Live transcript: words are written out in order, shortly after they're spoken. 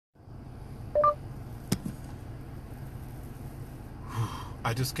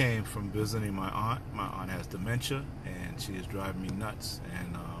I just came from visiting my aunt. My aunt has dementia, and she is driving me nuts.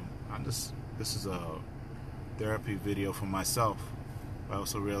 And this is a therapy video for myself. I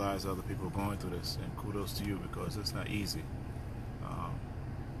also realize other people are going through this, and kudos to you because it's not easy.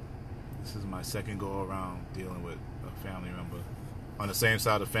 This is my second go around dealing with a family member on the same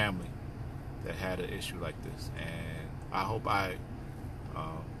side of the family that had an issue like this, and I hope I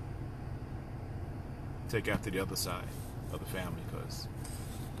take after the other side of the family, because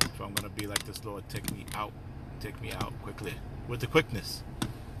if I'm gonna be like this, Lord, take me out quickly with the quickness.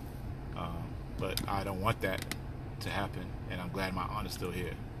 But I don't want that to happen, and I'm glad my aunt is still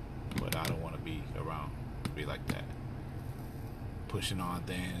here. But I don't want to be around to be like that, pushing on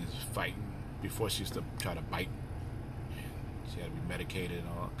things, fighting. Before she used to try to bite, she had to be medicated and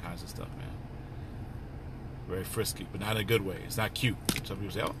all kinds of stuff, man. Very frisky, but not in a good way. It's not cute. Some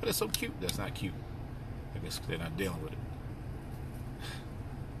people say, "Oh, that's so cute." That's not cute. I guess they're not dealing with it.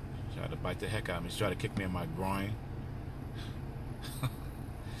 She tried to bite the heck out of me. She tried to kick me in my groin.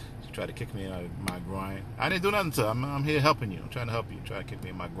 She tried to kick me in my groin. I didn't do nothing to her. I'm here helping you. I'm trying to help you. Trying to kick me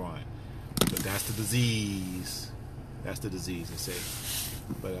in my groin. But that's the disease. That's the disease, they say.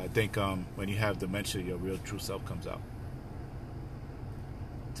 But I think when you have dementia, your real true self comes out.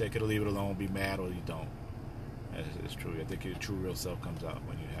 Take it or leave it alone. Be mad or you don't. It's true. I think your true real self comes out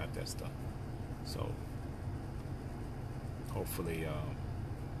when you have that stuff. So hopefully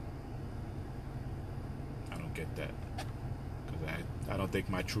I don't get that, because I don't think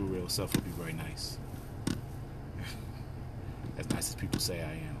my true real self will be very nice. As nice as people say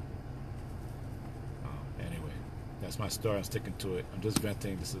I am. Anyway, that's my story. I'm sticking to it. I'm just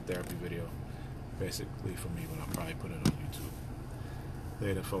venting. This is a therapy video, basically for me, but I'll probably put it on YouTube.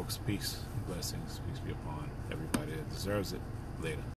 Later, folks. Peace and blessings. Peace be upon everybody that deserves it. Later.